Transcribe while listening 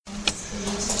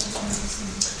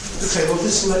Okay, well,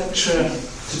 this lecture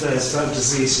today is about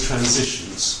disease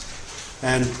transitions,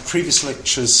 and previous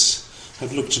lectures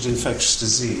have looked at infectious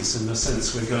disease. In a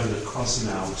sense, we're going across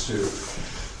now to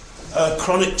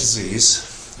chronic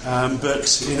disease,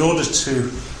 but in order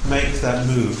to make that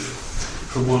move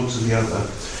from one to the other,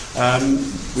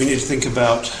 we need to think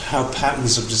about how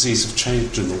patterns of disease have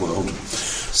changed in the world.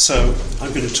 So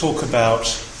I'm going to talk about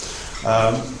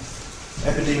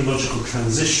epidemiological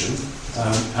transition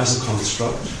as a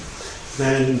construct,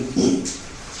 then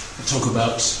talk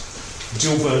about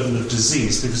dual burden of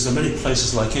disease, because there are many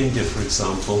places like India, for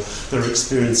example, that are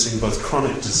experiencing both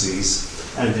chronic disease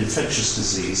and infectious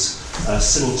disease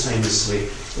simultaneously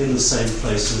in the same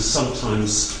places,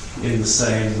 sometimes in the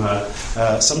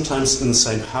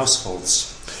same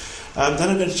households. Then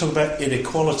I'm going to talk about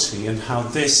inequality and how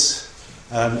this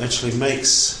actually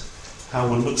makes how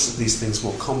one looks at these things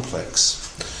more complex.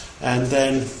 And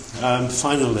then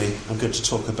finally, I'm going to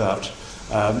talk about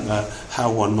how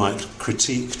one might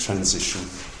critique transition.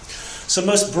 So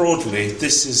most broadly,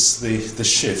 this is the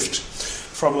shift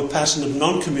from a pattern of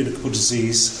non-communicable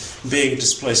disease being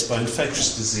displaced by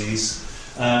infectious disease,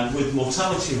 with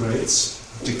mortality rates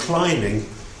declining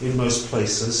in most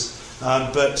places,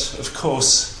 but of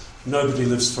course nobody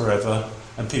lives forever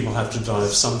and people have to die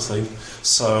of something.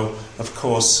 So, of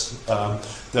course,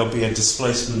 there'll be a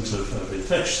displacement of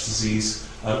infectious disease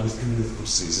with communicable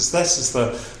diseases. This is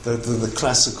the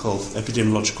classical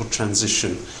epidemiological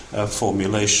transition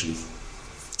formulation.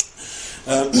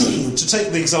 To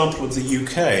take the example of the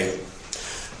UK,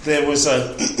 there was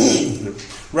a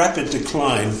rapid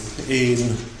decline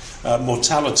in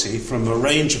mortality from a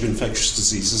range of infectious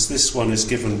diseases. This one is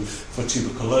given for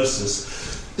tuberculosis.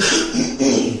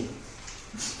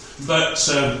 But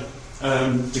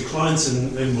declines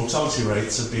in mortality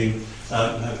rates have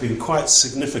been quite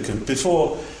significant.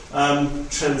 Before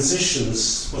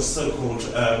transitions was so-called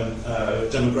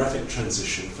demographic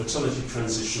transition, fertility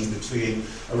transition between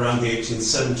around the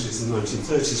 1870s and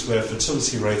 1930s, where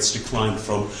fertility rates declined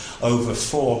from over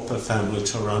 4 per family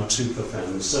to around 2 per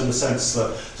family. So in a sense,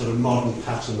 the sort of modern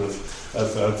pattern of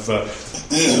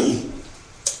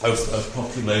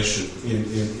population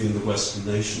in the Western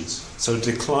nations. So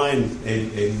decline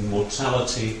in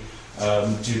mortality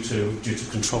due to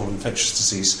control of infectious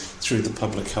disease through the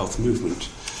public health movement.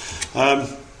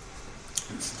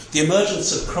 The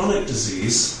emergence of chronic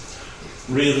disease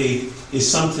really is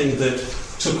something that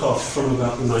took off from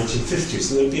about the 1950s.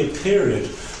 And there'd be a period,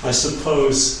 I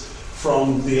suppose,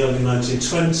 from the early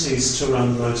 1920s to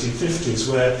around the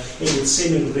 1950s, where it would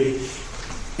seemingly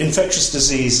infectious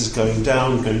disease is going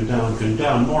down.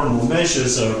 More and more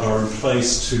measures are in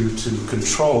place to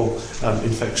control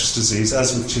infectious disease,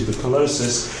 as with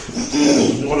tuberculosis.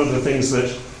 One of the things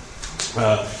that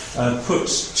put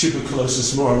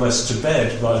tuberculosis more or less to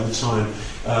bed by the time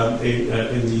in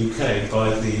the UK by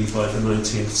the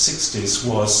 1960s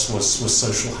was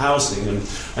social housing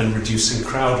and reducing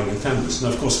crowding and families.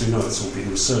 And of course, we know it's all been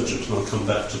resurgent, and I'll come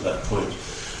back to that point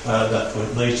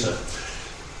later.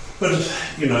 But,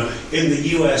 in the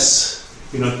US,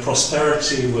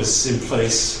 prosperity was in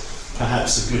place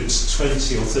perhaps a good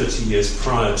 20 or 30 years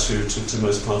prior to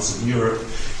most parts of Europe.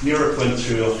 Europe went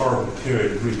through a horrible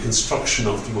period of reconstruction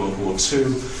after World War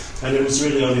II, and it was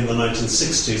really only in the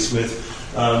 1960s with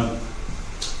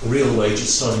real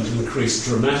wages starting to increase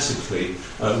dramatically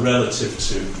relative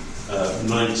to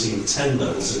 1910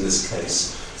 levels in this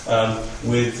case.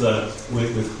 With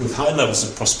high levels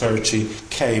of prosperity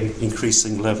came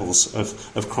increasing levels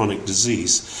of chronic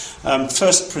disease.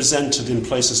 First presented in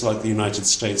places like the United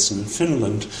States and in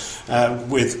Finland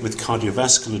with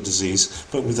cardiovascular disease,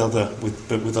 but with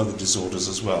other disorders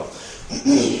as well.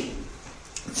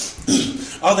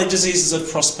 Are they diseases of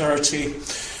prosperity?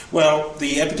 Well,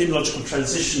 the epidemiological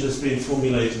transition has been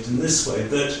formulated in this way,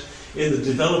 that in the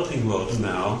developing world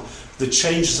now, the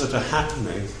changes that are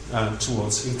happening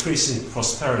towards increasing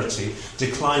prosperity,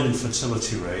 decline in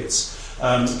fertility rates,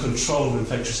 control of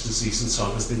infectious disease and so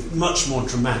on has been much more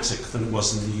dramatic than it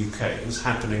was in the UK. It was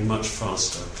happening much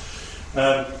faster.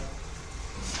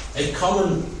 A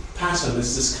common pattern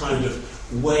is this kind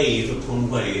of wave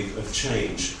upon wave of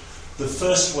change. The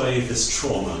first wave is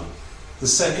trauma. The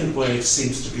second wave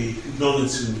seems to be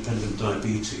non-insulin-dependent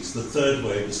diabetes. The third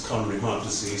wave is coronary heart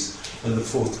disease, and the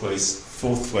fourth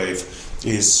wave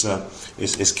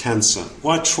is cancer.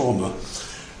 Why trauma?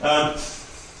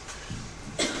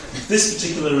 This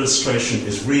particular illustration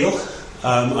is real.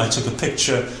 I took a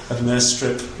picture of an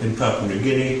airstrip in Papua New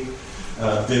Guinea.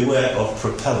 Beware of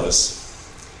propellers.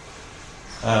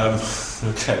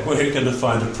 Okay, where are you going to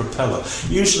find a propeller?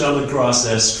 Usually on a grass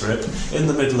airstrip in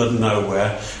the middle of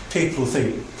nowhere. People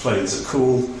think planes are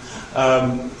cool.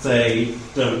 They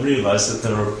don't realise that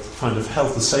there are kind of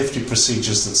health and safety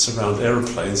procedures that surround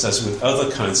aeroplanes, as with other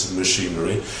kinds of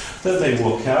machinery. Then they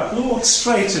walk out and walk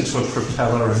straight into a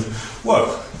propeller and,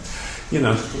 whoa,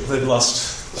 they've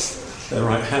lost their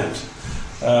right hand.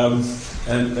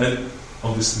 And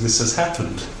obviously this has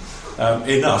happened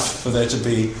enough for there to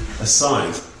be a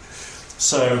sign.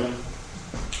 So,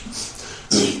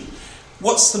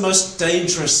 what's the most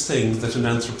dangerous thing that an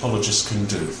anthropologist can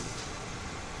do?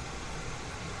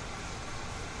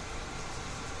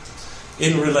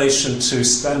 In relation to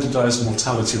standardized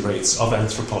mortality rates of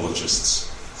anthropologists?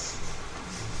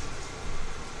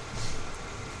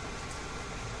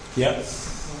 Yeah?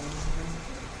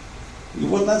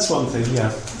 Well, that's one thing,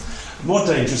 yeah. More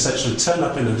dangerous, actually, turn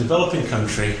up in a developing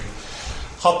country,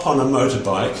 hop on a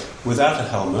motorbike without a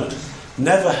helmet,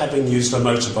 never having used a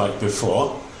motorbike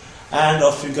before, and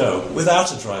off you go.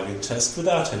 Without a driving test,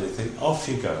 without anything, off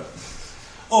you go.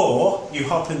 Or you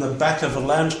hop in the back of a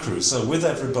Land Cruiser with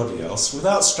everybody else,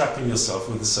 without strapping yourself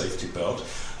with a safety belt,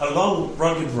 along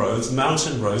rugged roads,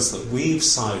 mountain roads that weave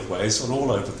sideways and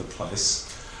all over the place.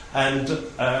 And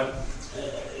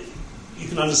you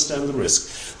can understand the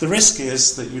risk. The risk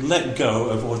is that you let go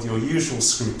of all your usual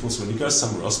scruples when you go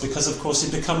somewhere else, because, of course,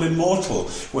 you become immortal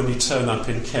when you turn up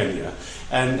in Kenya,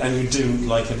 and you do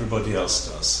like everybody else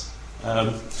does.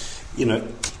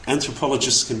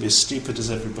 Anthropologists can be as stupid as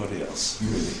everybody else,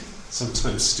 really.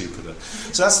 Sometimes stupider.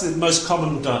 So that's the most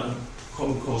common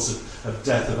cause of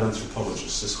death of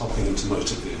anthropologists, is hopping into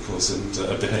motor vehicles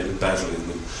and behaving badly in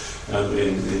them,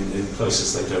 in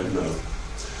places they don't know.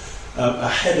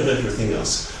 Ahead of everything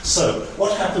else. So,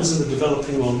 what happens in the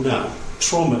developing world now?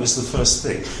 Trauma is the first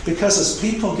thing. Because as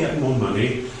people get more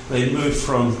money, they move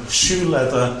from shoe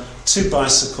leather to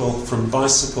bicycle, from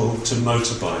bicycle to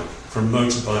motorbike, from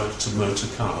motorbike to motor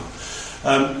car.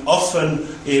 Often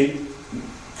in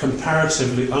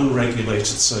comparatively unregulated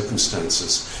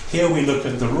circumstances. Here we look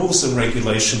at the rules and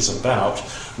regulations about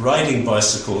riding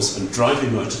bicycles and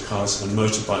driving motor cars and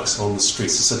motorbikes on the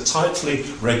streets. It's a tightly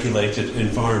regulated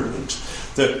environment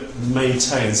that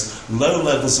maintains low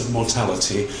levels of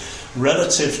mortality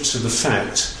relative to the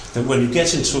fact that when you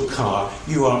get into a car,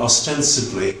 you are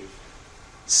ostensibly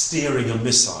steering a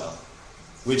missile,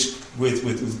 which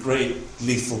with great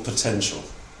lethal potential.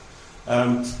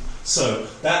 So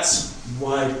that's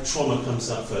why trauma comes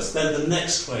up first. Then the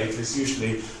next wave is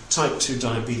usually type 2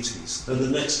 diabetes. Then the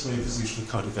next wave is usually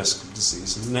cardiovascular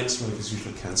disease. And the next wave is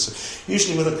usually cancer.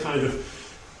 Usually with a kind of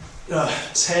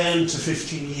 10 to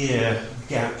 15 year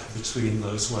gap between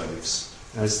those waves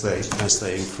as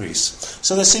they increase.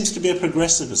 So there seems to be a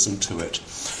progressivism to it.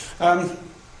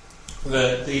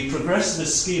 The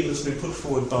progressivist scheme that's been put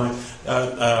forward by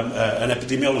an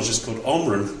epidemiologist called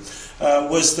Omran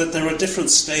was that there are different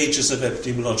stages of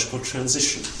epidemiological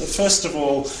transition. But first of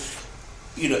all,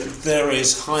 there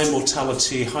is high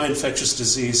mortality, high infectious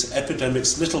disease,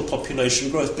 epidemics, little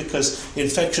population growth, because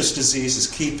infectious disease is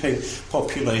keeping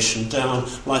population down,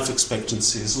 life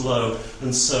expectancy is low,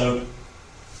 and so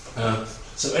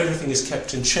everything is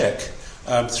kept in check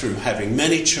through having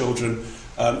many children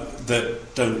that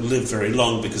don't live very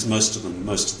long, because most of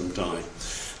them die.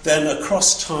 Then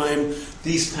across time,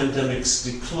 these pandemics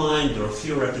decline. There are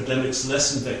fewer epidemics,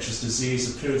 less infectious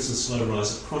disease, appearance and slow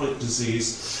rise of chronic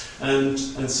disease, and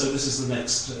so this is the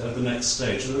next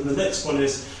stage. And then the next one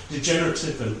is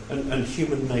degenerative and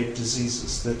human-made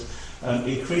diseases that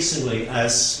increasingly,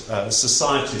 as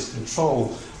societies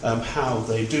control how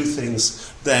they do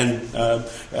things, then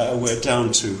we're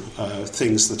down to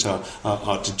things that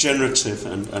are degenerative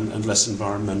and less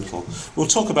environmental. We'll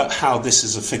talk about how this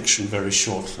is a fiction very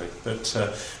shortly, but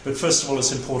first of all,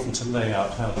 it's important to lay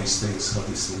out how these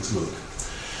things look.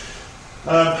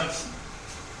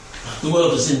 The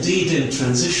world is indeed in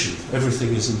transition.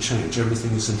 Everything is in change.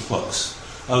 Everything is in flux.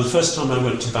 The first time I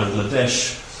went to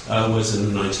Bangladesh was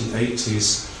in the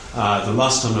 1980s. The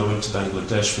last time I went to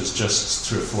Bangladesh was just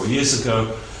 3 or 4 years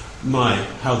ago.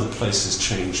 How the place is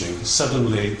changing.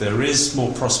 Suddenly there is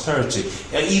more prosperity.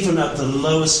 Even at the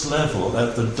lowest level,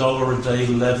 at the $1 a day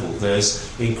level,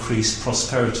 there's increased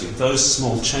prosperity. Those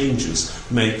small changes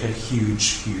make a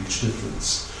huge, huge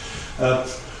difference.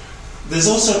 There's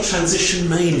also transition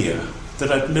mania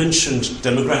that I've mentioned,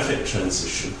 demographic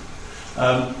transition.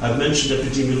 I've mentioned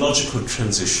epidemiological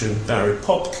transition. Barry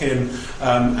Popkin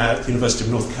at the University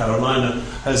of North Carolina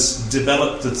has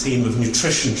developed the theme of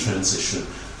nutrition transition.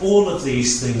 All of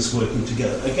these things working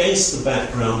together against the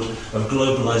background of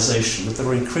globalization, that there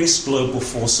are increased global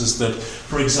forces that,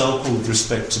 for example, with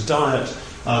respect to diet,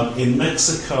 In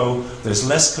Mexico, there's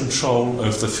less control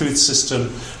over the food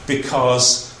system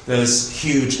because there's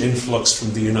huge influx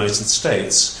from the United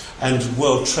States. And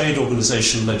World Trade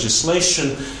Organization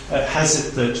legislation has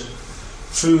it that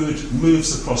food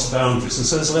moves across boundaries, and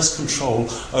so there's less control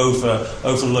over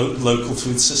local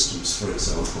food systems, for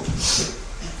example.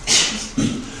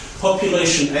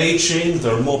 Population aging,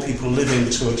 there are more people living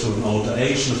to an older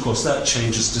age, and of course that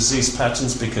changes disease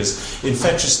patterns because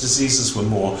infectious diseases were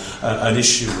more an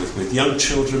issue with young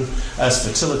children. As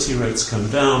fertility rates come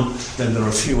down, then there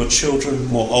are fewer children,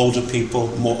 more older people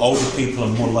are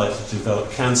more likely to develop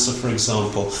cancer, for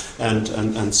example,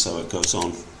 and so it goes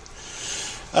on.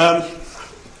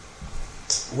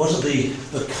 What are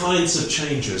the kinds of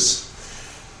changes?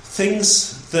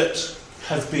 Things that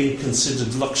have been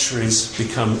considered luxuries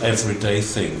become everyday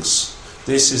things.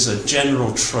 This is a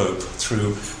general trope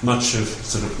through much of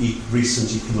sort of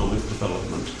recent economic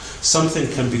development. Something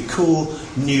can be cool,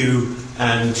 new,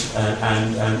 and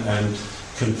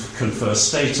confer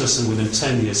status, and within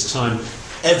 10 years' time,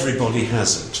 everybody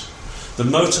has it. The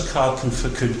motor car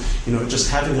could, just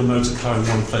having a motor car in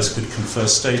one place could confer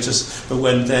status, but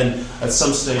when then, at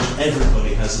some stage,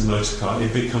 everybody has a motor car,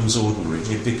 it becomes ordinary,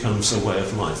 it becomes a way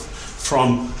of life.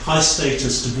 From high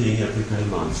status to being everyday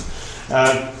life.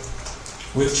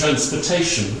 With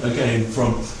transportation, again,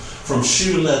 from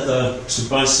shoe leather to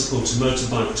bicycle to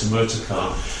motorbike to motor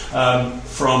car,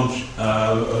 from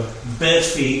bare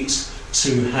feet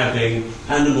to having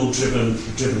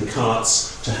animal-driven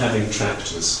carts to having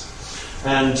tractors.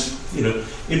 And,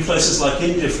 in places like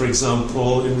India, for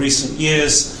example, in recent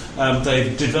years,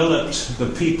 they've developed the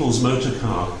people's motor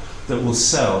car that will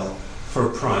sell for a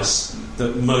price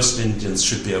that most Indians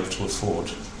should be able to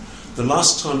afford. The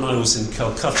last time I was in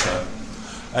Calcutta,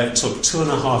 it took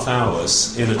 2.5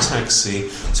 hours in a taxi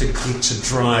to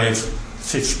drive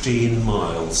 15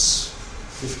 miles.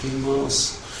 15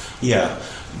 miles? Yeah.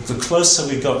 The closer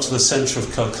we got to the centre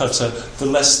of Calcutta, the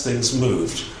less things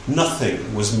moved.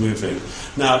 Nothing was moving.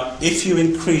 Now, if you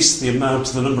increase the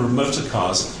number of motor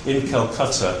cars in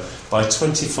Calcutta by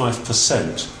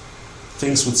 25%,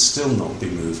 things would still not be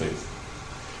moving.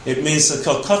 It means that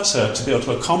Calcutta, to be able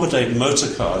to accommodate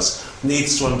motor cars,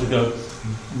 needs to undergo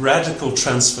radical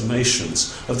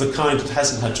transformations of the kind it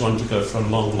hasn't had to undergo for a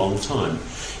long, long time.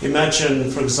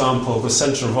 Imagine, for example, the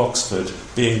centre of Oxford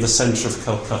being the centre of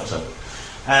Calcutta.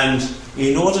 And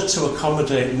in order to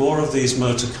accommodate more of these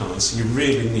motor cars, you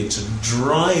really need to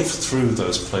drive through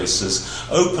those places,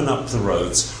 open up the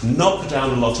roads, knock down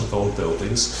a lot of old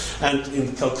buildings, and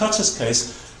in Calcutta's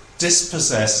case,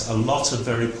 dispossess a lot of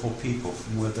very poor people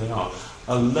from where they are.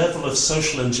 A level of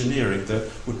social engineering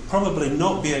that would probably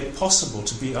not be possible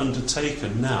to be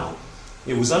undertaken now.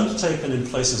 It was undertaken in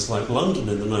places like London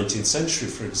in the 19th century,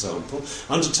 for example,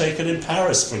 undertaken in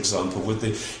Paris, for example, with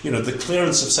the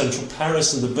clearance of central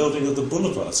Paris and the building of the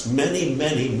boulevards. Many,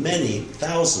 many, many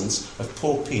thousands of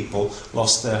poor people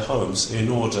lost their homes in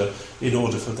order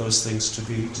for those things to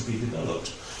be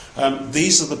developed.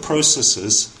 These are the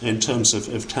processes in terms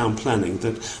of town planning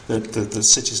that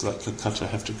cities like Calcutta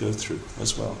have to go through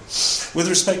as well. With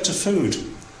respect to food,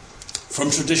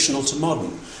 from traditional to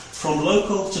modern, from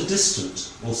local to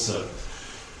distant also.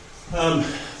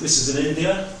 This is in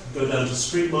India. Go down to the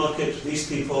street market. These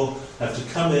people have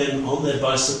to come in on their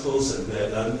bicycles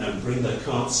and bring their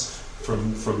carts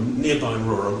from nearby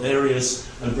rural areas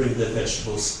and bring their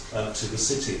vegetables to the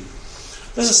city.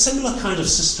 There's a similar kind of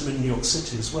system in New York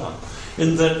City as well,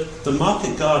 in that the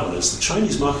market gardeners, the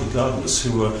Chinese market gardeners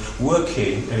who were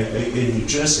working in New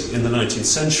Jersey in the 19th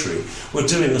century, were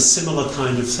doing a similar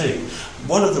kind of thing.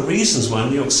 One of the reasons why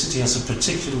New York City has a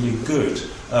particularly good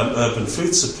urban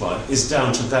food supply is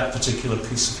down to that particular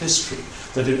piece of history.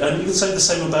 And you can say the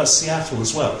same about Seattle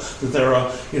as well, that there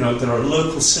are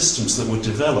local systems that were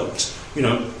developed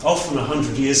often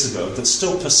 100 years ago, that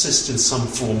still persist in some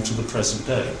form to the present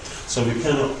day. So we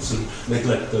cannot sort of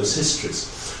neglect those histories.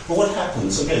 But what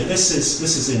happens, again, this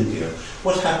is India.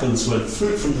 What happens when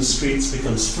fruit from the streets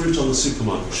becomes fruit on the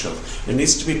supermarket shelf? It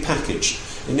needs to be packaged.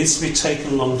 It needs to be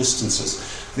taken long distances.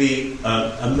 The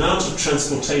amount of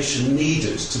transportation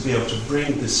needed to be able to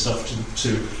bring this stuff to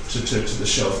the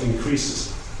shelf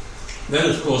increases. Then,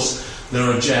 of course, there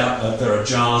are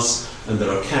jars and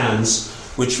there are cans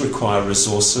which require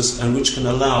resources and which can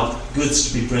allow goods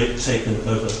to be taken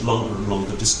over longer and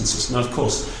longer distances. Now, of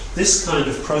course, this kind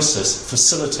of process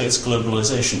facilitates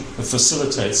globalization. It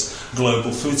facilitates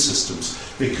global food systems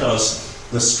because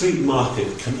the street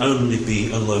market can only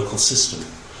be a local system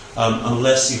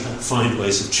unless you find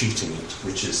ways of cheating it,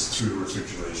 which is through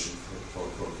refrigeration, for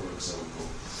example.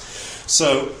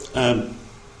 So,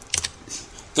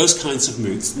 Those kinds of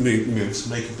moves make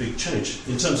a big change.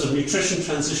 In terms of nutrition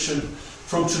transition,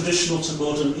 from traditional to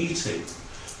modern eating.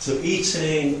 So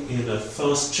eating in a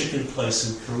fast chicken place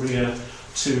in Korea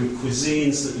to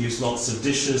cuisines that use lots of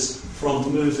dishes,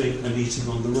 from moving and eating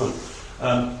on the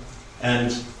run.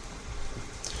 And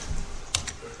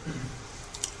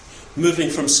moving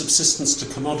from subsistence to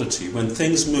commodity, when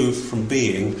things move from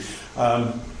being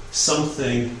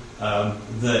something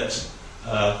that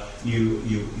you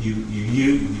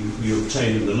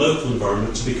obtain in the local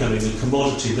environment to becoming a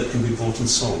commodity that can be bought and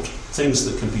sold. Things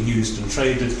that can be used and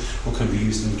traded or can be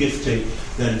used in gifting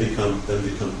then become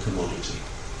commodity.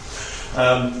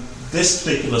 This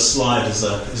particular slide is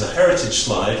a heritage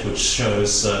slide which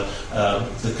shows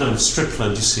the kind of strip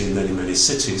land you see in many, many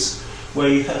cities, where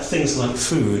you have things like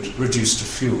food reduced to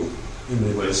fuel. In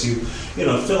many ways, you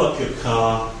fill up your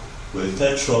car with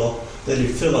petrol, then you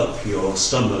fill up your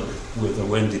stomach with a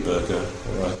Wendy burger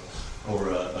or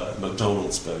a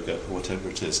McDonald's burger, or whatever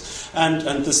it is.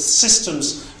 And the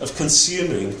systems of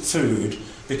consuming food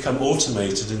become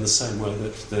automated in the same way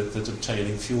that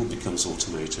obtaining fuel becomes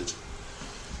automated.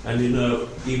 And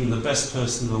even the best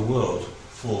person in the world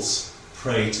falls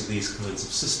prey to these kinds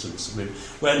of systems. I mean,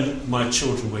 when my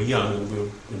children were young and we were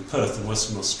in Perth in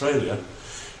Western Australia,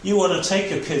 you want to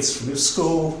take your kids from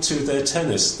school to their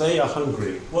tennis. They are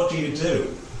hungry. What do? You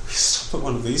stop at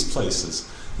one of these places.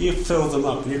 You fill them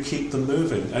up and you keep them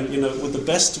moving. And, with the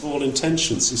best of all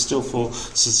intentions, you still fall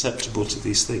susceptible to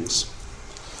these things.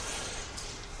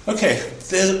 Okay,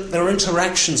 there are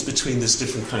interactions between these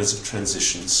different kinds of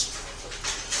transitions.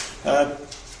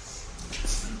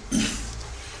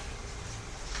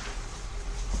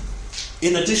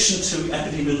 In addition to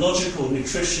epidemiological,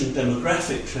 nutrition,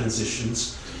 demographic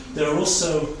transitions, there are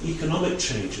also economic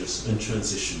changes and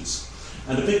transitions.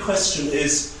 And a big question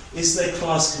is there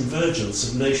class convergence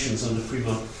of nations under free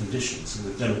market conditions and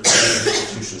with democratic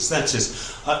institutions? That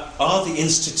is, are the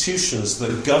institutions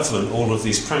that govern all of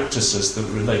these practices that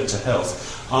relate to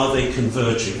health, are they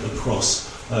converging across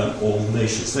all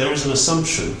nations? There is an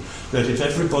assumption that if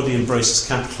everybody embraces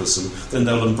capitalism, then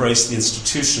they'll embrace the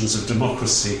institutions of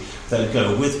democracy that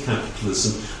go with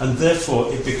capitalism, and therefore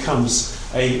it becomes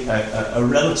a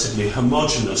relatively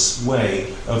homogenous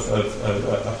way of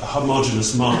a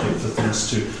homogenous market for things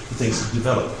to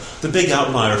develop. The big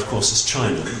outlier, of course, is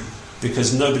China,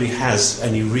 because nobody has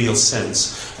any real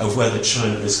sense of whether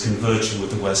China is converging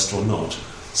with the West or not.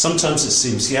 Sometimes it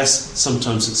seems yes,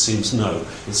 sometimes it seems no.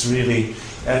 It's really,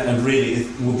 and really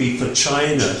it will be for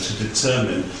China to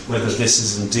determine whether this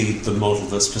is indeed the model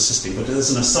that's persisting. But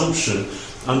there's an assumption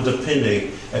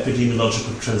underpinning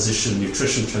epidemiological transition,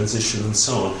 nutrition transition, and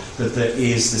so on, that there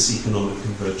is this economic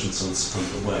convergence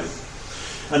underway.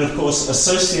 And of course,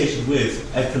 associated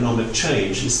with economic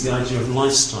change is the idea of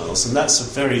lifestyles, and that's a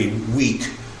very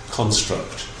weak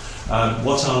construct.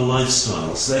 What are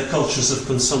lifestyles? They're cultures of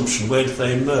consumption. Where did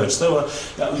they emerge? There were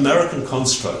American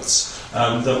constructs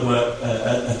that were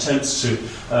attempts to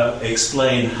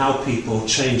explain how people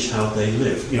change how they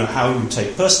live. How you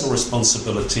take personal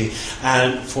responsibility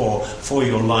and for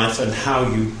your life, and how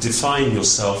you define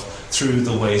yourself through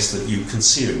the ways that you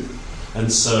consume.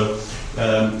 And so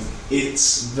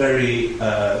it's very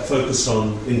focused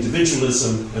on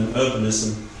individualism and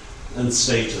urbanism and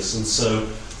status. And so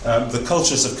the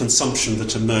cultures of consumption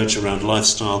that emerge around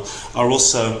lifestyle are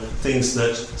also things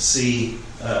that see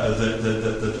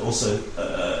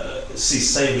see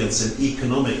salience in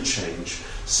economic change.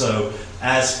 So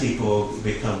as people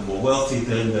become more wealthy,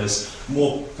 then there's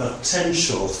more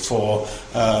potential for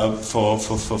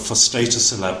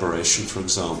status elaboration, for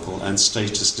example, and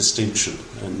status distinction.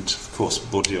 And of course,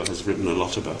 Bourdieu has written a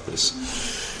lot about this.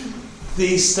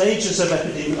 The stages of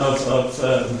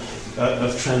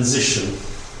transition.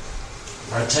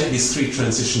 I take these three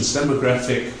transitions: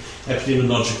 demographic,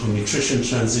 epidemiological, nutrition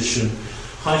transition,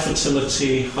 high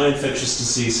fertility, high infectious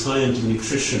disease, high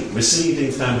undernutrition, receding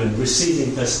famine,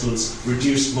 receding pestilence,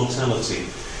 reduced mortality.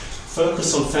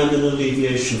 Focus on famine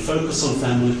alleviation, focus on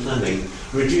family planning,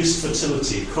 reduced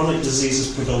fertility, chronic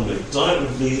diseases predominate,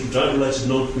 diet-related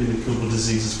non-communicable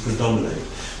diseases predominate.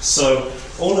 So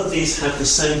all of these have the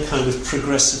same kind of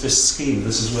progressivist scheme.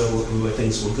 This is where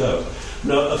things will go.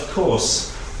 Now, of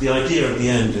course, the idea at the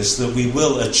end is that we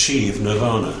will achieve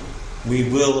nirvana. We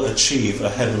will achieve a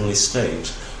heavenly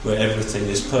state where everything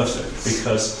is perfect,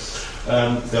 because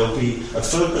there'll be a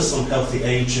focus on healthy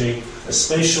aging, a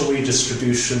spatial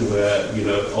redistribution where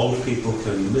old people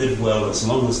can live well as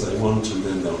long as they want, and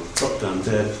then they'll drop down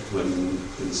dead when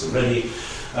things are ready.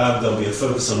 There'll be a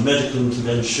focus on medical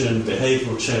intervention,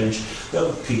 behavioural change.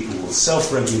 People will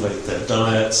self-regulate their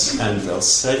diets, and they'll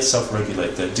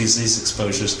self-regulate their disease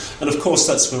exposures. And of course,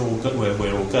 that's where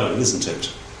we're all going, isn't it?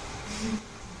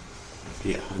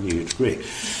 Yeah, I knew you'd agree.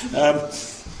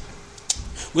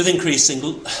 With increasing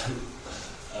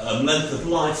length of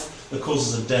life, the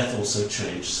causes of death also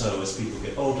change. So as people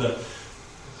get older,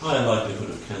 higher likelihood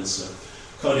of cancer.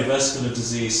 Cardiovascular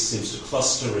disease seems to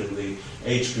cluster in the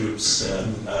age groups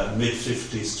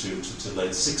mid-50s to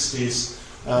late 60s,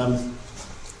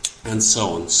 and so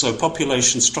on. So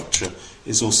population structure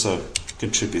is also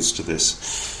contributes to this.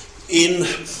 In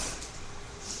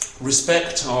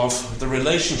respect of the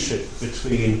relationship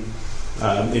between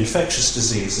infectious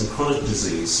disease and chronic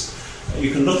disease,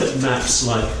 you can look at maps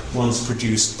like ones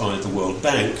produced by the World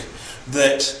Bank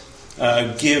that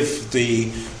give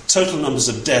the total numbers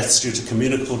of deaths due to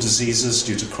communicable diseases,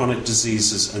 due to chronic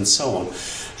diseases, and so on.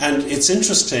 And it's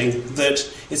interesting that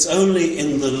it's only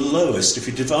in the lowest, if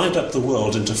you divide up the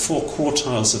world into 4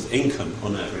 quartiles of income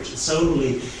on average, it's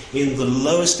only in the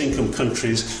lowest income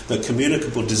countries that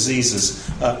communicable diseases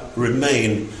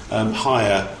remain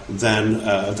higher than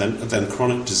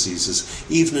chronic diseases.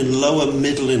 Even in lower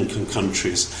middle income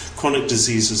countries, chronic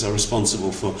diseases are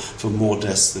responsible for more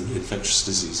deaths than infectious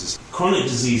diseases. Chronic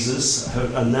diseases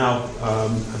have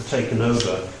taken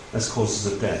over as causes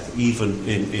of death, even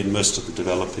in most of the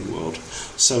developing world.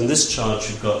 So in this chart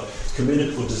you've got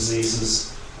communicable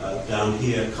diseases down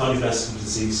here, cardiovascular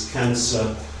disease,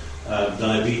 cancer,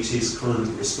 diabetes,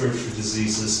 coronary respiratory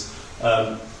diseases,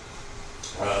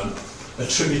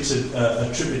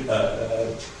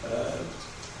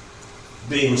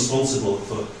 being responsible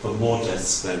for more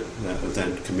deaths than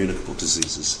communicable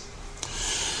diseases.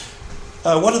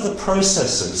 What are the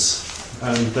processes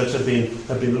that have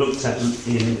been looked at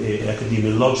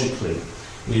epidemiologically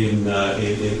in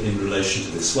relation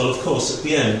to this? Well, of course, at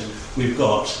the end we've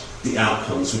got the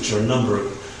outcomes, which are a number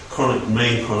of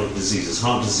main chronic diseases: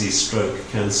 heart disease, stroke,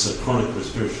 cancer, chronic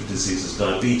respiratory diseases,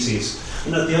 diabetes.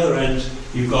 And at the other end,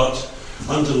 you've got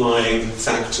underlying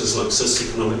factors like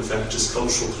socioeconomic factors,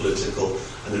 cultural, political,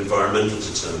 and environmental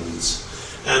determinants.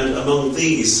 And among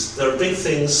these, there are big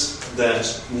things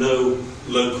that no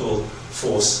local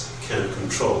force can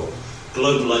control.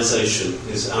 Globalization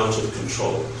is out of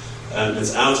control, and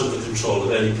it's out of the control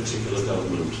of any particular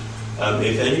government.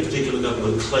 If any particular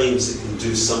government claims it can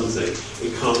do something,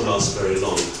 it can't last very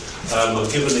long. I'll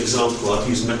give an example. I've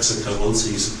used Mexico once,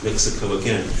 I'll use Mexico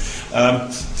again.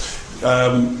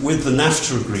 With the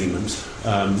NAFTA agreement,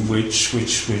 which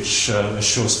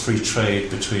assures free trade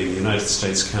between the United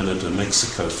States, Canada, and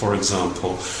Mexico, for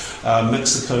example,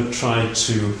 Mexico tried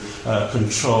to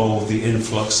control the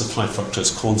influx of high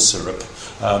fructose corn syrup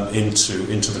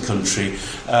into the country.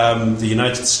 The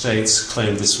United States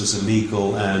claimed this was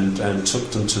illegal and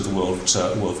took them to the World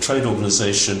Trade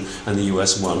Organization, and the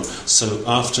US won. So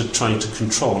after trying to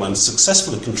control, and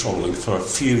successfully controlling for a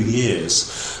few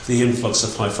years, the influx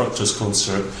of high fructose corn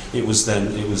syrup, it was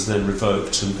then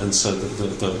revoked, and so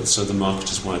the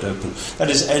market is wide open. That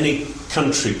is, any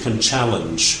country can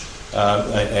challenge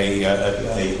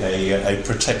a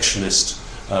protectionist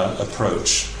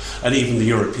approach. And even the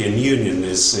European Union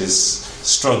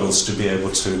struggles to be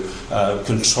able to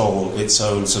control its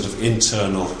own sort of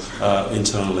internal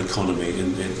economy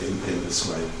in this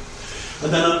way.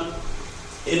 And then,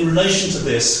 in relation to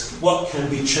this, what can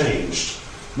be changed?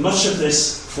 Much of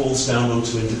this falls down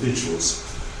onto individuals: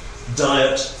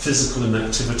 diet, physical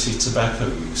inactivity, tobacco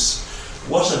use.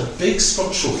 What a big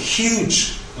structural,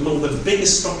 huge, among the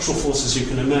biggest structural forces you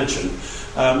can imagine.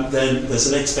 Then there's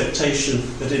an expectation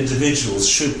that individuals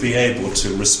should be able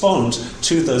to respond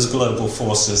to those global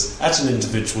forces at an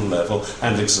individual level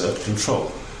and exert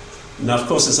control. Now, of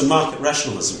course, there's a market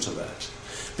rationalism to that,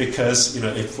 because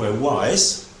if we're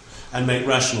wise and make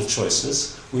rational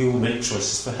choices, we will make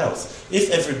choices for health. If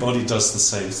everybody does the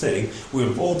same thing, we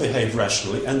will all behave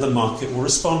rationally, and the market will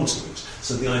respond to it.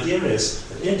 So the idea is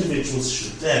that individuals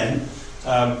should then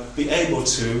be able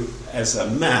to, as a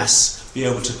mass, be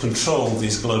able to control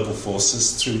these global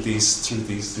forces through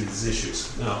these issues.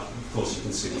 Now, of course, you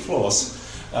can see the flaws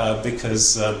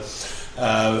because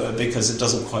it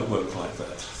doesn't quite work like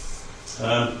that.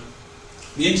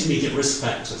 The intermediate risk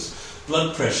factors: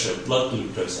 blood pressure, blood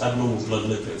glucose, abnormal blood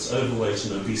lipids, overweight,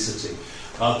 and obesity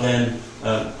are then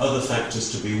other factors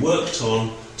to be worked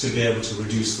on to be able to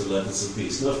reduce the levels of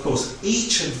these. Now, of course,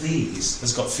 each of these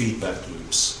has got feedback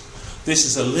loops. This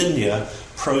is a linear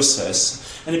process.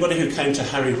 Anybody who came to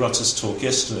Harry Rutter's talk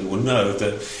yesterday will know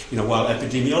that, while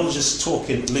epidemiologists talk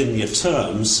in linear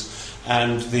terms,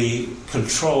 and the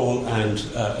control and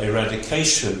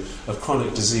eradication of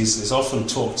chronic disease is often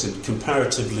talked in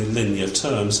comparatively linear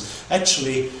terms.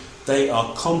 Actually, they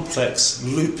are complex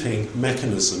looping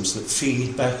mechanisms that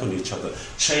feed back on each other.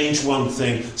 Change one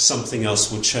thing, something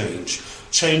else will change.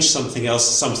 Change something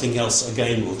else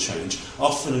again will change,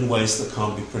 often in ways that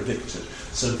can't be predicted.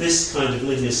 So this kind of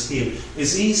linear scheme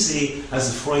is easy as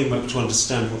a framework to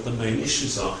understand what the main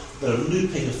issues are. There are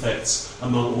looping effects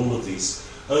among all of these.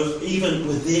 Even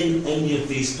within any of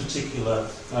these particular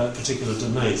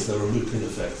domains, there are looping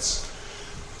effects.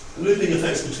 Looping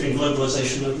effects between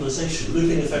globalization and urbanization,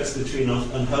 looping effects between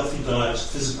unhealthy diet,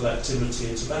 physical activity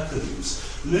and tobacco use,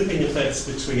 looping effects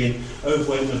between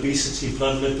overweight and obesity,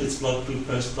 blood lipids, blood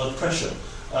glucose, blood pressure.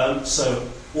 So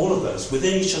all of those,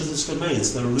 within each other's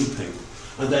domains, there are looping.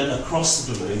 And then across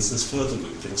the domains, there's further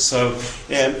looping. So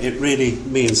it really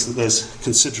means that there's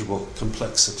considerable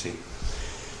complexity.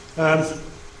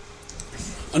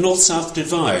 A north-south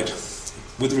divide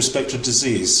with respect to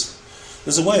disease.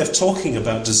 There's a way of talking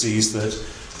about disease that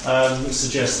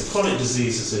suggests that chronic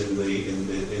diseases in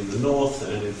the north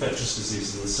and infectious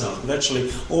diseases in the south. But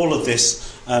actually, all of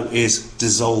this is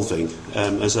dissolving.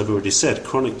 As I've already said,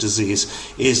 chronic disease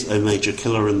is a major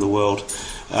killer in the world,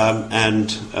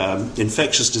 and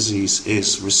infectious disease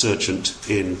is resurgent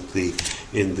in the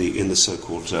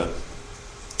so-called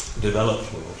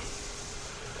developed world.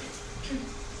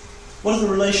 What are the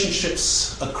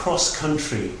relationships across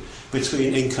country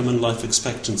between income and life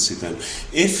expectancy then?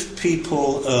 If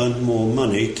people earn more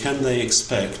money, can they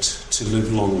expect to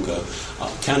live longer?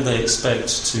 Can they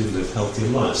expect to live healthier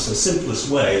lives? The simplest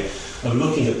way of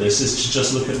looking at this is to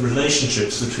just look at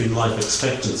relationships between life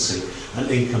expectancy and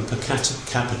income per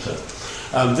capita.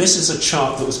 This is a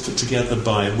chart that was put together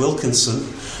by Wilkinson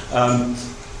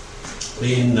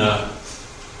in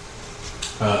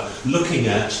looking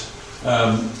at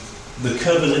the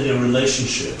curvilinear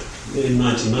relationship in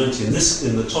 1990, and this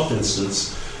in the top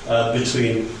instance,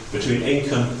 between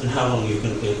income and how long you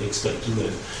can expect to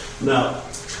live. Now,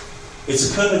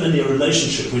 it's a curvilinear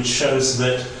relationship which shows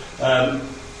that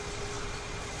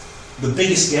the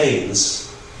biggest gains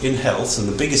in health and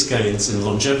the biggest gains in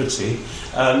longevity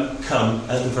come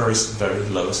at the very, very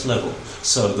lowest level.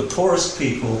 So the poorest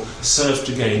people serve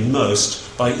to gain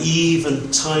most by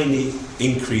even tiny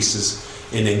increases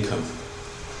in income.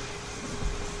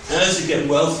 As you get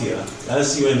wealthier,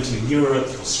 as you enter Europe,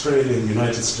 Australia, the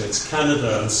United States,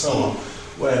 Canada, and so on,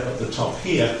 where at the top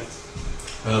here,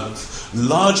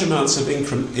 large amounts of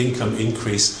income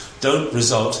increase don't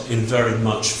result in very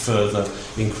much further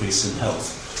increase in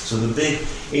health. So the big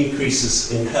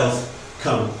increases in health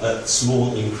come at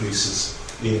small increases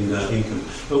in income.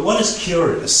 But what is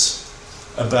curious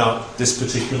about this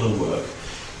particular work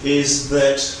is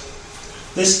that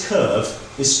this curve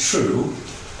is true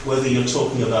whether you're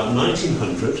talking about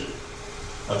 1900,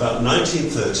 about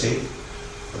 1930,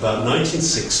 about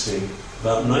 1960,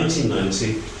 about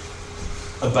 1990,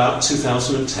 about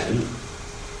 2010,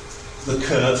 the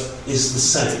curve is the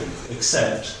same,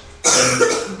 except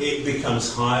it becomes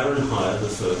higher and higher the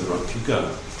further up you go.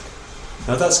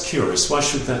 Now that's curious. Why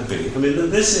should that be? I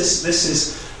mean, this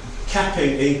is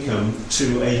capping income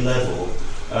to a level,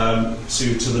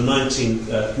 to the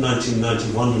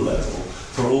 1991 level.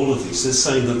 For all of these, they're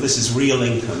saying that this is real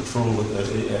income for all of at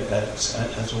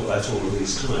all of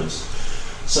these times.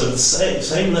 So the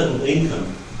same level of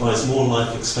income buys more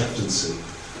life expectancy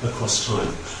across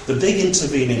time. The big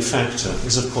intervening factor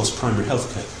is, of course, primary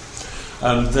healthcare.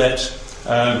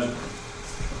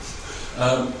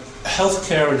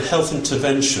 Healthcare and health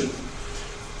intervention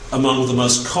among the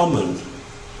most common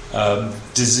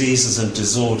diseases and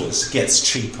disorders gets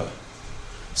cheaper.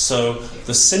 So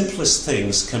the simplest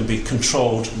things can be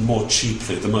controlled more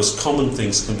cheaply. The most common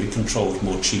things can be controlled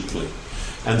more cheaply.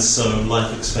 And so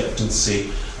life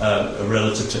expectancy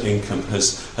relative to income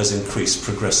has increased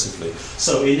progressively.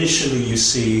 So initially you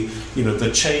see,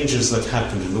 the changes that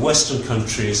happened in the Western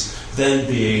countries then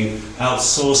being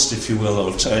outsourced, if you will,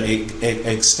 or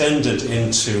extended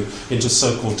into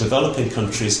so-called developing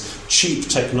countries. Cheap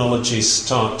technologies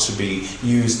start to be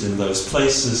used in those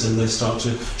places, and they start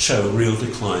to show real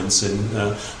declines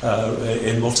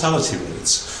in mortality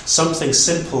rates. Something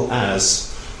simple as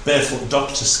Barefoot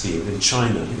Doctor Scheme in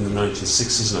China in the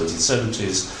 1960s,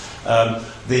 1970s,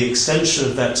 the extension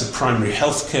of that to primary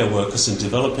healthcare workers in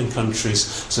developing countries,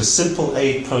 so simple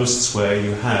aid posts where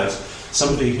you have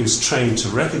somebody who's trained to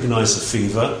recognize a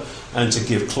fever, and to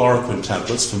give chloroquine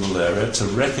tablets for malaria, to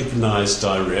recognise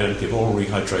diarrhoea and give oral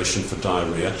rehydration for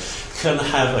diarrhoea, can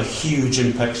have a huge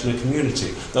impact in a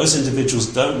community. Those individuals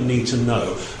don't need to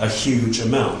know a huge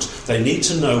amount. They need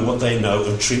to know what they know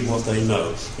and treat what they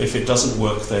know. If it doesn't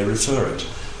work, they refer it.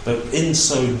 But in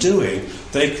so doing,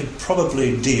 they could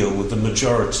probably deal with the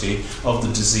majority of the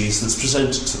disease that's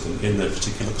presented to them in their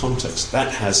particular context.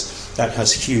 That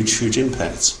has huge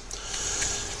impacts.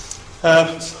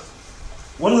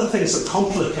 One of the things that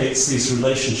complicates these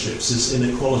relationships is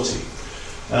inequality.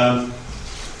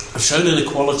 I've shown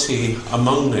inequality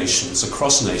among nations,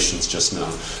 across nations just now,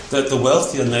 that the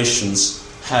wealthier nations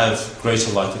have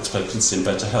greater life expectancy and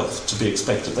better health, to be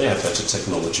expected. They have better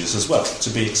technologies as well, to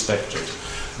be expected.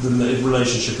 The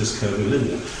relationship is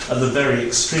curvilinear. At the very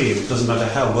extreme, it doesn't matter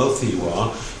how wealthy you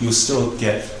are, people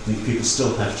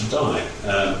still have to die.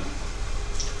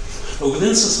 But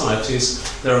within societies,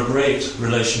 there are great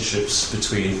relationships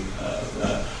between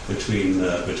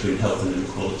health and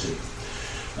inequality.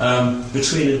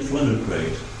 Between employment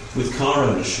grade, with car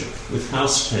ownership, with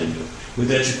house tenure,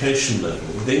 with education level,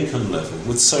 with income level,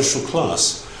 with social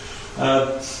class.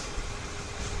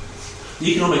 The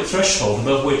economic threshold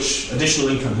above which additional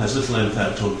income has little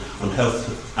impact on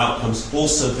health outcomes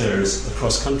also varies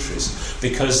across countries,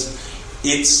 because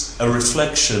it's a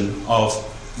reflection of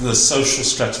the social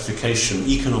stratification,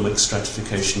 economic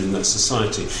stratification in that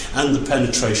society, and the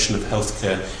penetration of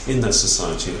healthcare in that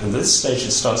society. And at this stage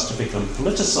it starts to become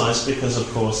politicized because, of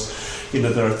course,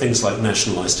 there are things like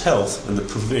nationalised health and the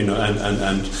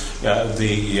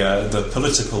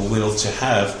political will to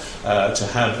have a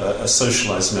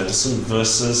socialised medicine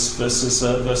versus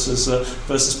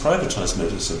privatised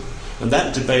medicine, and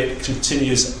that debate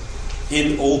continues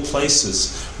in all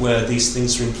places where these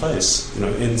things are in place.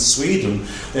 In Sweden,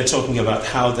 they're talking about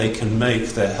how they can make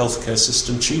their healthcare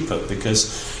system cheaper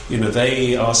because,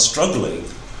 they are struggling.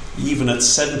 Even at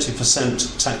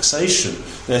 70% taxation,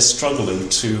 they're struggling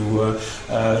to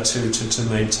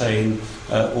maintain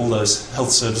all those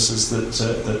health services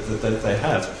that they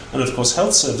have. And of course,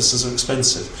 health services are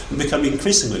expensive and become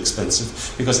increasingly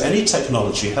expensive because any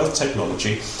technology, health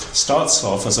technology, starts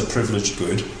off as a privileged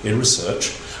good in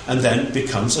research and then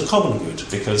becomes a common good,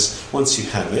 because once you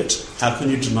have it, how can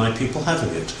you deny people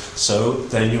having it? So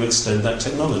then you extend that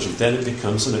technology. Then it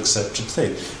becomes an accepted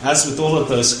thing. As with all of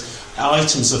those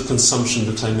items of consumption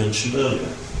that I mentioned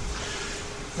earlier.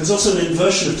 There's also an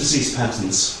inversion of disease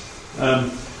patterns.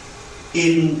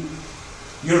 In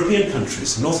European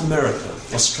countries, North America,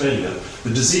 Australia, the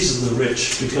diseases of the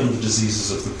rich become the diseases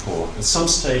of the poor. At some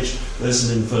stage, there's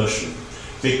an inversion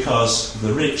because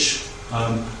the rich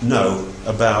know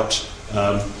about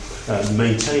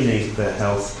maintaining their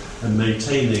health and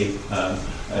maintaining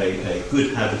a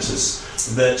good habitus,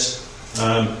 that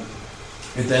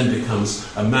it then becomes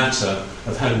a matter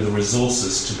of having the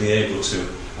resources to be able to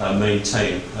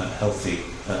maintain healthy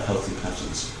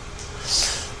patterns.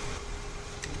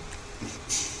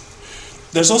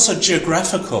 There's also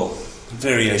geographical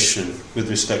variation with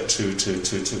respect to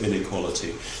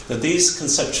inequality. That these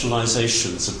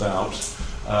conceptualizations about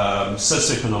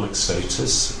socioeconomic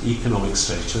status, economic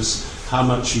status, how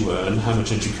much you earn, how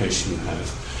much education you have,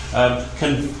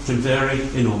 can vary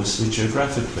enormously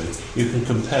geographically. You can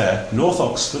compare North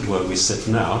Oxford, where we sit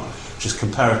now, which is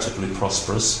comparatively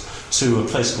prosperous, to a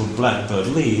place called Blackbird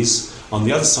Leys on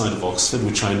the other side of Oxford,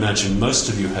 which I imagine most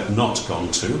of you have not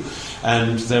gone to.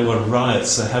 And there were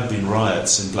riots, there have been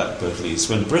riots in Blackbird Leys.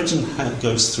 When Britain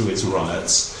goes through its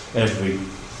riots every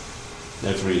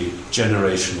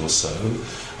generation or so,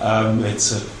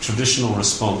 it's a traditional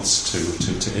response to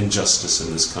injustice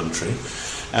in this country.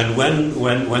 And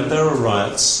when there are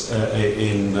riots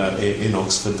in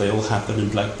Oxford, they all happen in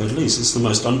Blackbird Leys. It's the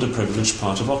most underprivileged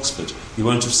part of Oxford. You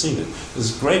won't have seen it.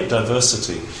 There's great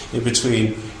diversity in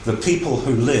between the people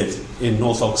who live in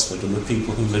North Oxford and the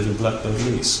people who live in Blackbird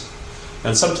Leys.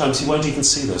 And sometimes you won't even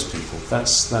see those people.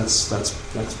 That's part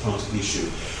of the issue.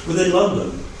 Within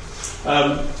London,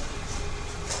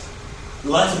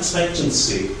 life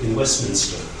expectancy in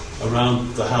Westminster,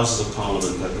 around the Houses of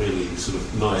Parliament, that really sort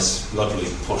of nice, lovely,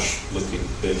 posh-looking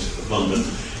bit of London,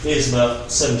 is about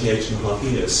 78.5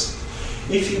 years.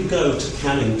 If you go to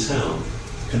Canning Town,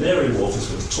 Canary Wharf is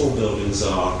where the tall buildings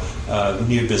are, the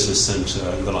new business centre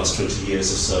in the last 20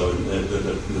 years or so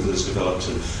that has developed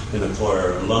in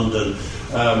Emporia and London.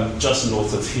 Just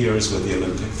north of here is where the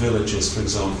Olympic Village is, for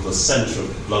example. The centre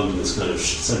of London is kind of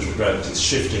centre of gravity is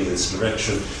shifting in this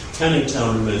direction. Canning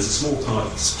Town remains a small part,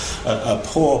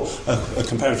 a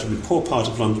comparatively poor part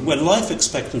of London, where life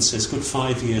expectancy is a good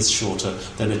 5 years shorter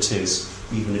than it is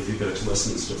even if you go to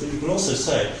Westminster. But you can also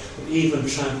say that even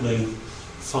travelling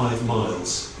 5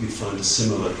 miles, you'd find a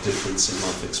similar difference in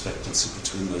life expectancy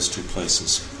between those two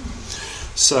places.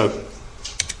 So,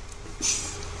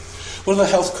 what are the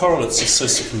health correlates of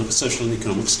social and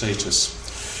economic status?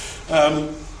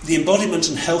 The embodiment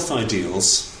and health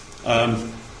ideals are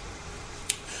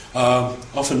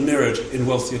often mirrored in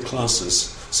wealthier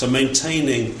classes. So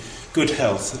maintaining good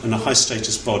health and a high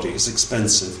status body is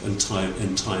expensive in time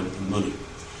and money.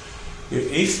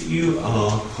 If you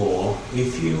are poor,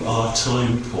 if you are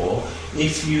time poor,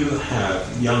 if you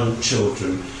have young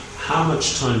children, how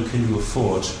much time can you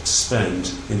afford to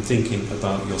spend in thinking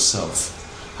about yourself?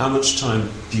 How much time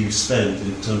do you spend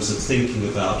in terms of thinking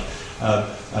about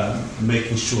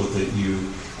making sure that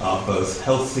you are both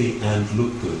healthy and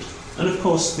look good? And of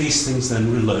course, these things then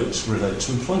relate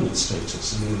to employment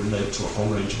status, and they relate to a whole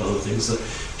range of other things that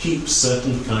keep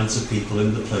certain kinds of people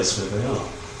in the place where they are.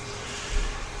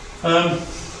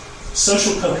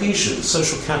 Social cohesion,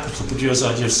 social capital, Bourdieu's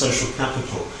idea of social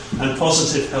capital, and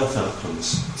positive health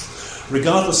outcomes.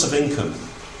 Regardless of income,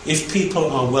 if people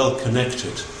are well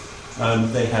connected,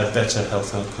 they have better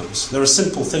health outcomes. There are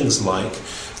simple things like,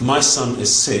 my son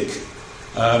is sick,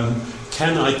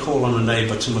 can I call on a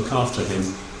neighbour to look after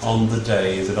him on the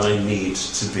day that I need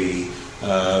to be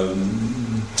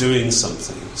doing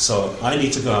something? So I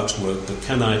need to go out to work, but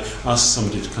can I ask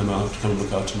somebody to come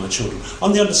look after my children?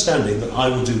 On the understanding that I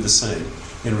will do the same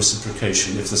in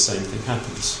reciprocation if the same thing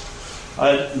happens.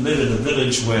 I live in a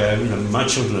village where my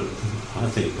children are, I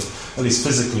think, at least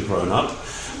physically grown up.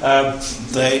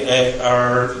 They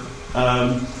are,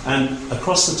 and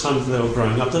across the time that they were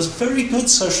growing up, there's very good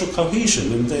social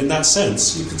cohesion in that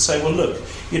sense. You could say, well, look,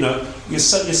 you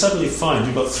suddenly find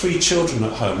you've got 3 children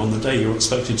at home on the day you're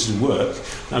expected to do work.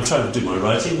 I'm trying to do my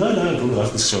writing. No, I don't look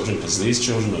after these children because these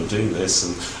children are doing this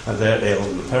and they're ill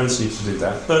and the parents need to do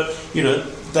that. But,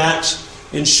 that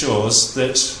ensures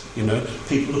that,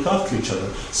 people look after each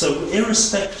other. So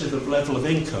irrespective of level of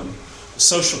income,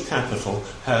 social capital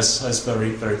has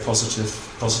very, very positive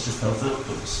health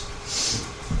outcomes.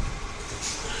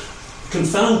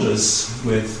 Confounders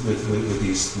with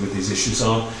these issues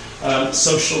are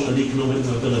social and economic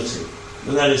mobility.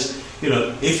 And that is,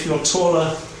 if you're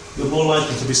taller, you're more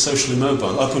likely to be socially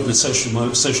mobile. I put it socially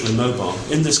mobile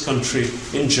in this country,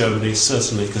 in Germany,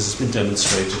 certainly, because it's been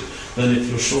demonstrated, than if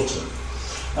you're shorter.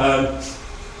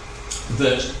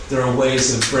 That there are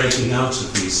ways of breaking out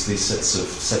of these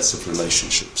sets of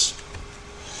relationships.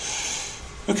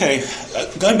 Okay,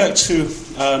 going back to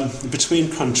between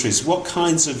countries, what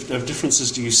kinds of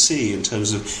differences do you see in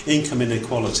terms of income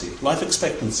inequality? Life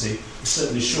expectancy is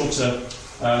certainly shorter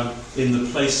in the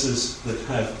places that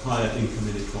have higher income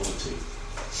inequality.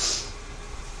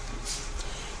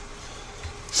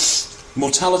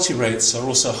 Mortality rates are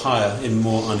also higher in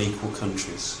more unequal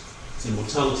countries. So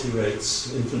mortality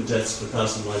rates, infant deaths per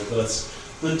 1,000 live births.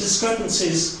 The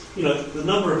discrepancies, the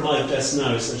number of live deaths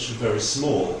now is actually very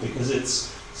small because it's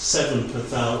 7 per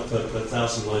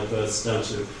 1,000 live births down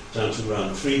to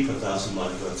around 3 per 1,000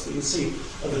 live births. But you can see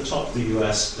at the top the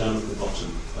US, down at the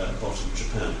bottom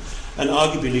Japan. And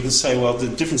arguably you can say, well, the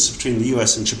difference between the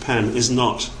US and Japan is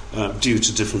not due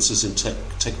to differences in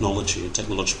technology and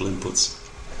technological inputs.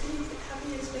 How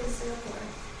can you explain Singapore?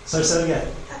 So say that again.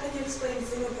 How can you explain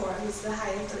Singapore, who's the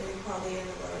highest inequality and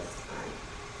the lowest crime?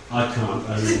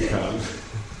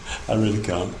 I really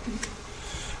can't.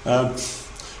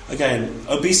 Again,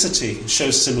 obesity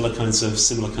shows similar kinds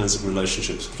of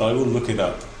relationships, but I will look it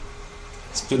up.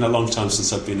 It's been a long time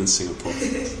since I've been in Singapore.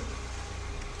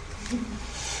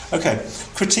 Okay,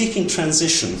 critiquing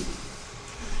transition.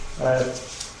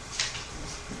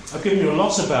 I've given you a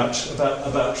lot about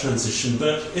transition,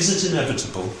 but is it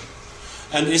inevitable?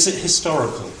 And is it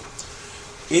historical?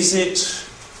 Is it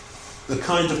the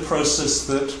kind of process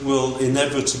that will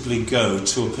inevitably go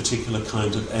to a particular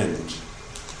kind of end?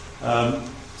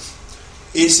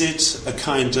 Is it a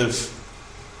kind of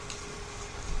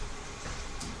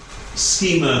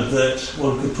schema that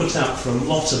one could put out for a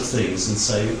lot of things and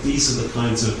say these are the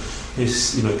kinds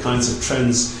of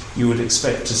trends you would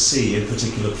expect to see in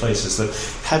particular places? That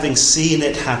having seen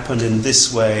it happen in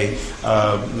this way,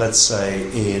 let's say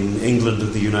in England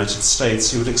and the United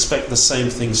States, you would expect the same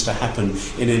things to happen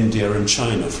in India and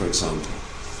China, for example.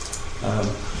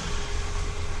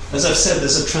 As I've said,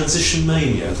 there's a transition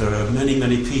mania. There are many,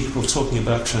 many people talking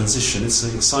about transition. It's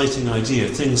an exciting idea.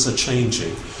 Things are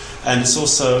changing. And it's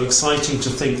also exciting to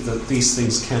think that these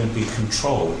things can be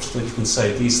controlled, that you can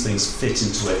say these things fit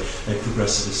into a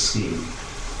progressivist scheme.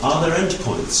 Are there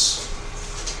endpoints?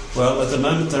 Well, at the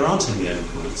moment there aren't any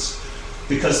endpoints,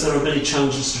 because there are many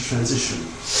challenges to transition.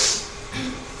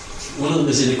 One of them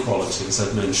is inequality, as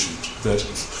I've mentioned, that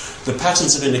The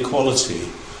patterns of inequality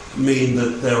mean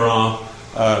that there are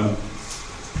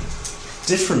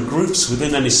different groups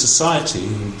within any society,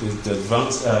 the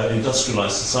advanced,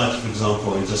 industrialized society, for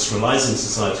example, industrializing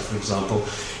society, for example,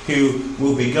 who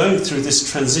will be going through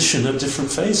this transition at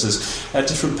different phases, at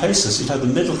different paces. You'd have the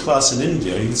middle class in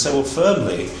India. You can say, well,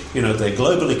 firmly, they're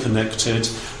globally connected,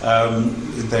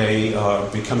 they are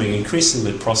becoming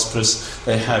increasingly prosperous,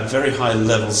 they have very high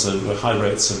levels of, high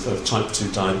rates of type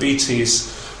 2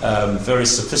 diabetes, very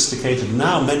sophisticated.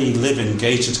 Now many live in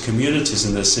gated communities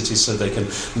in their cities so they can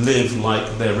live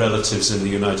like their relatives in the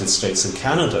United States and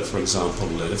Canada, for example,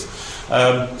 live.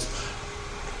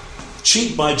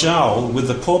 Cheek by jowl with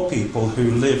the poor people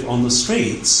who live on the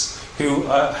streets, who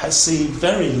see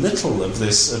very little of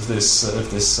this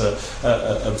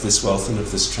wealth and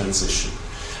of this transition.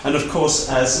 And of course,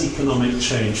 as economic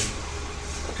change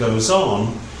goes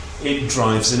on, it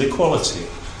drives inequality.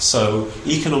 So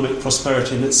economic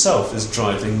prosperity in itself is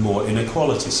driving more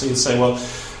inequality. So you say, well,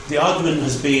 the argument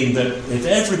has been that if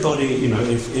everybody,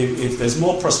 if there's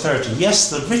more prosperity, yes,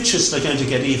 the richest are going to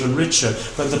get even richer,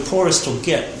 but the poorest will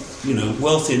get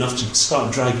wealthy enough to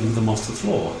start dragging them off the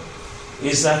floor.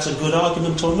 Is that a good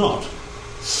argument or not?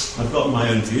 I've got my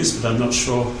own views, but I'm not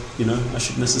sure, I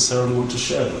should necessarily want to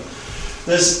share them.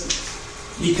 There's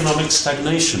economic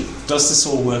stagnation. Does this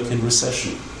all work in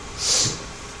recession?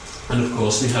 And of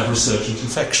course, we have resurgent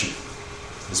infection,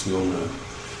 as we all know.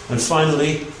 And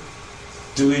finally,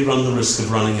 do we run the risk of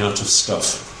running out of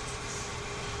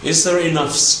stuff? Is there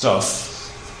enough stuff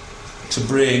to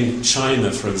bring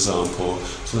China, for example,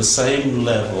 to the same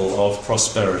level of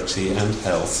prosperity and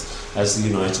health as the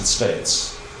United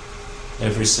States?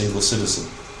 Every single citizen.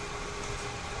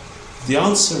 The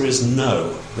answer is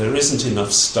no. There isn't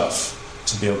enough stuff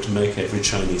to be able to make every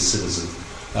Chinese citizen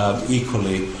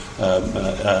equally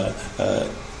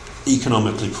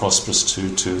economically prosperous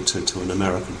to an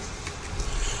American.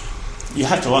 You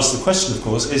have to ask the question, of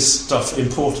course, is stuff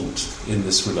important in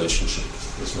this relationship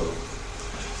as well?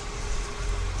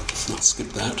 I'll skip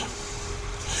that.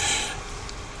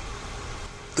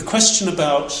 The question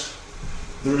about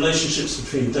the relationships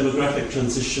between demographic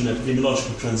transition,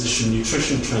 epidemiological transition,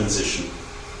 nutrition transition.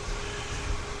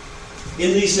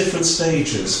 In these different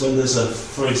stages, when there's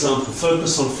for example,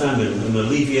 focus on famine and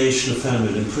alleviation of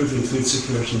famine, improving food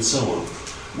security and so on,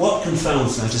 what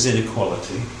confounds that is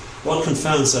inequality. What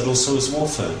confounds that also is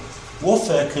warfare.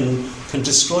 Warfare can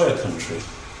destroy a country.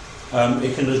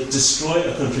 It can destroy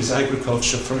a country's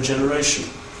agriculture for a generation.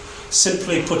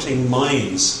 Simply putting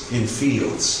mines in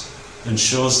fields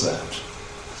ensures that.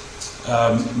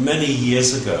 Many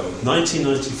years ago,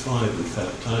 1995 in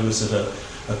fact, I was at a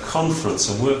conference,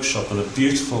 a workshop on a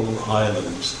beautiful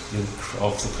island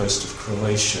off the coast of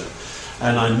Croatia,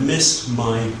 and I missed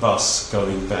my bus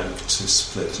going back to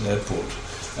Split Airport.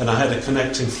 And I had a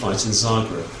connecting flight in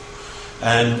Zagreb.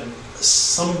 And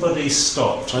somebody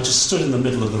stopped. I just stood in the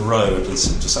middle of the road and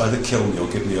said, just either kill me or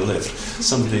give me a lift.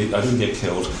 I didn't get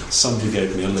killed, somebody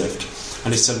gave me a lift.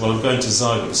 And he said, well, I'm going to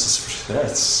Zagreb. I said,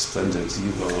 that's splendid,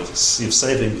 you're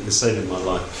saving my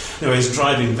life. Anyway, he's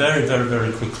driving very, very,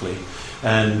 very quickly.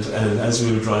 And as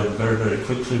we were driving very, very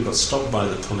quickly, we got stopped by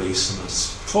the police, and I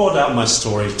poured out my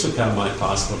story, took out my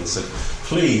passport and said,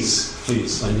 please,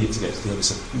 I need to get to the other. He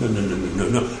said,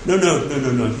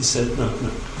 no. He said, no.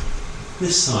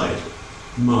 This side,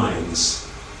 mines.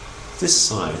 This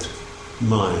side,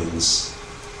 mines.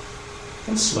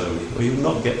 Go slowly, or you'll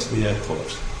not get to the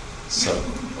airport. So,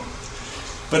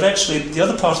 but actually, the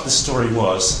other part of the story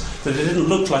was that it didn't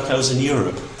look like I was in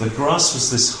Europe. The grass was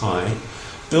this high,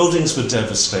 buildings were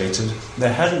devastated.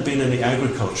 There hadn't been any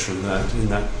agriculture in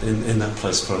that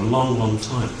place for a long, long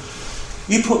time.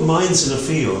 You put mines in a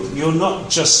field, you're not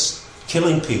just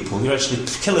killing people, you're actually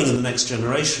killing the next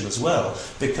generation as well,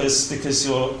 because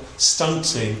you're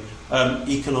stunting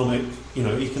economic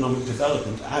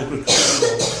development,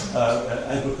 agricultural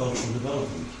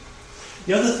development.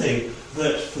 The other thing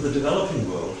that for the developing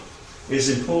world is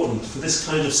important for this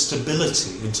kind of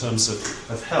stability in terms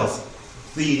of health,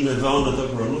 the nirvana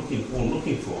that we're all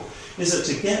looking for, is that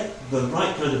to get the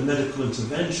right kind of medical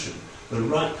intervention, the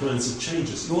right kinds of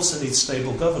changes, you also need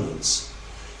stable governance.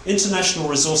 International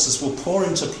resources will pour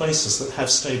into places that have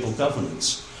stable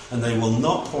governance, and they will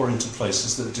not pour into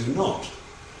places that do not.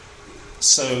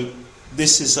 So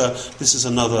this is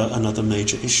another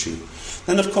major issue.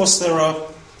 Then, of course, there are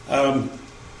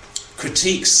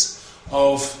critiques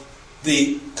of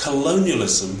the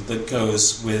colonialism that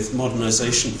goes with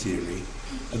modernization theory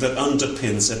that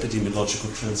underpins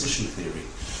epidemiological transition theory.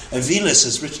 Aviles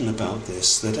has written about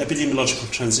this, that epidemiological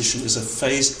transition is a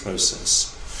phased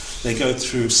process.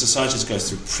 Societies go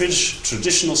through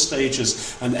traditional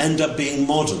stages and end up being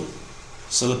modern.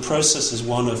 So the process is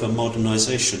one of a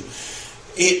modernization.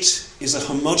 It is a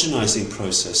homogenizing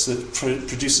process that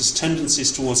produces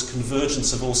tendencies towards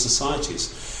convergence of all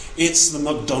societies. It's the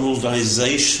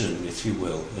McDonaldization, if you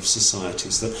will, of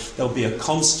societies. That there'll be a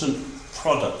constant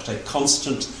product, a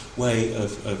constant way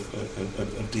of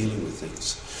dealing with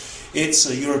things. It's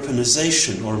a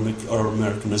Europeanization or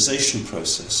Americanization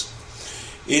process.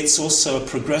 It's also a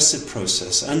progressive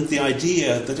process, and the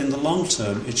idea that in the long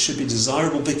term it should be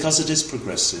desirable because it is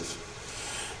progressive.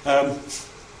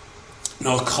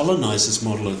 Now, a colonizer's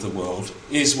model of the world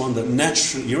is one that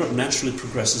Europe naturally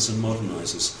progresses and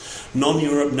modernizes.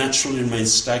 Non-Europe naturally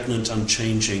remains stagnant,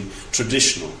 unchanging,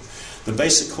 traditional. The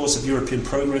basic cause of European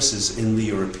progress is in the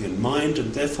European mind,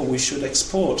 and therefore we should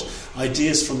export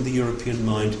ideas from the European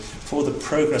mind for the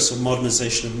progress of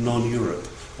modernization of non-Europe,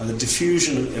 and the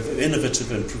diffusion of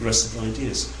innovative and progressive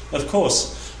ideas. Of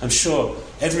course, I'm sure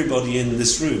everybody in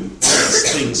this room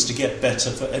wants things to get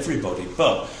better for everybody,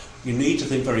 but you need to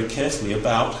think very carefully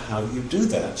about how you do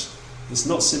that. It's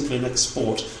not simply an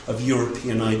export of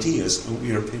European ideas or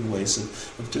European ways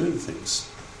of doing things.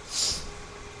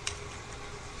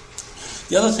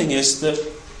 The other thing is that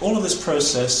all of this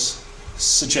process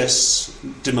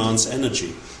demands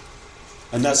energy.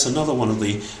 And that's another one of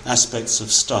the aspects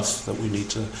of stuff that we need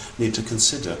to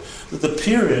consider. The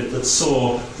period that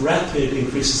saw rapid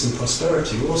increases in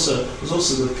prosperity was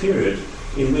also the period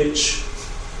in which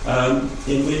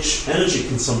energy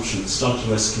consumption started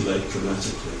to escalate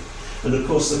dramatically. And of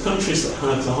course, the countries that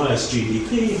have the highest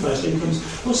GDP, highest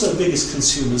incomes, also the biggest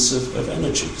consumers of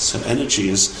energy. So energy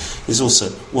is also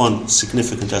one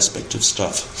significant aspect of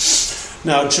stuff.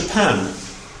 Now, Japan.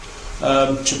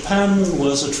 Japan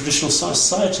was a traditional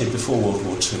society before World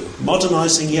War II.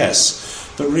 Modernizing,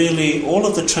 yes, but really all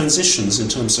of the transitions in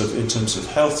terms of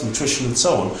health, nutrition, and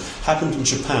so on happened in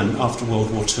Japan after World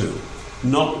War II.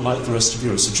 Not like the rest of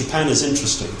Europe. So Japan is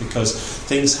interesting because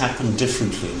things happen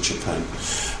differently in Japan.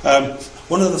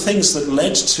 One of the things that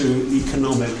led to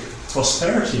economic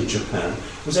prosperity in Japan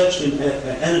was actually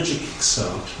an energy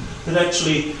kickstart. That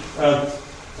actually,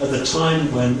 at the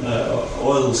time when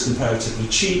oil was comparatively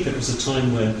cheap, it was a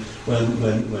time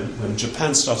when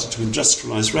Japan started to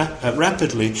industrialize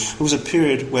rapidly. It was a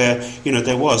period where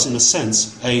there was, in a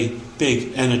sense, a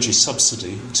big energy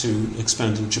subsidy to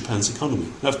expanding Japan's economy.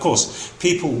 Now, of course,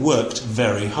 people worked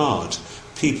very hard.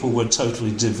 People were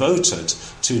totally devoted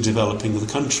to developing the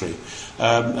country.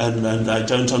 And I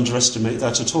don't underestimate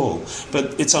that at all.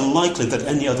 But it's unlikely that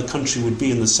any other country would be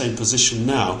in the same position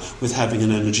now with having an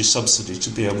energy subsidy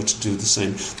to be able to do the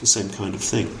same kind of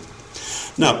thing.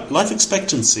 Now, life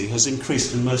expectancy has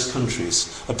increased in most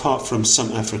countries, apart from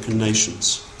some African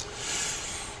nations.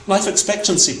 Life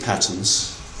expectancy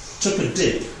patterns took a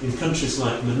dip in countries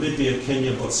like Namibia,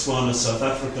 Kenya, Botswana, South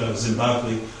Africa,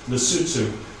 Zimbabwe,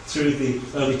 Lesotho through the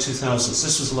early 2000s.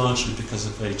 This was largely because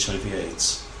of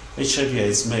HIV/AIDS.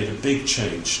 HIV/AIDS made a big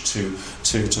change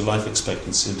to life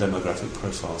expectancy and demographic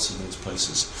profiles in those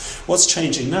places. What's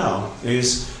changing now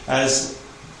is as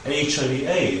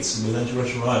HIV/AIDS, and with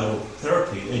antiretroviral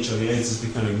therapy, HIV/AIDS is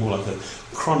becoming more like a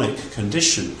chronic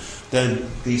condition, then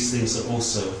these things are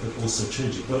also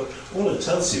changing. But all it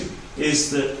tells you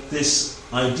is that this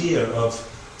idea of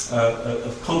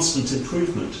constant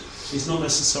improvement is not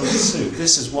necessarily true.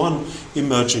 This is one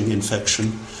emerging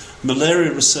infection.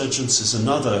 Malaria resurgence is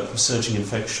another resurging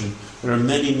infection. There are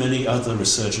many, many other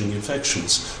resurging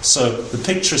infections. So the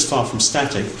picture is far from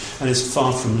static and is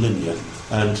far from linear.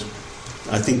 And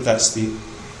I think that's the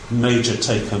major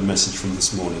take-home message from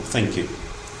this morning. Thank you.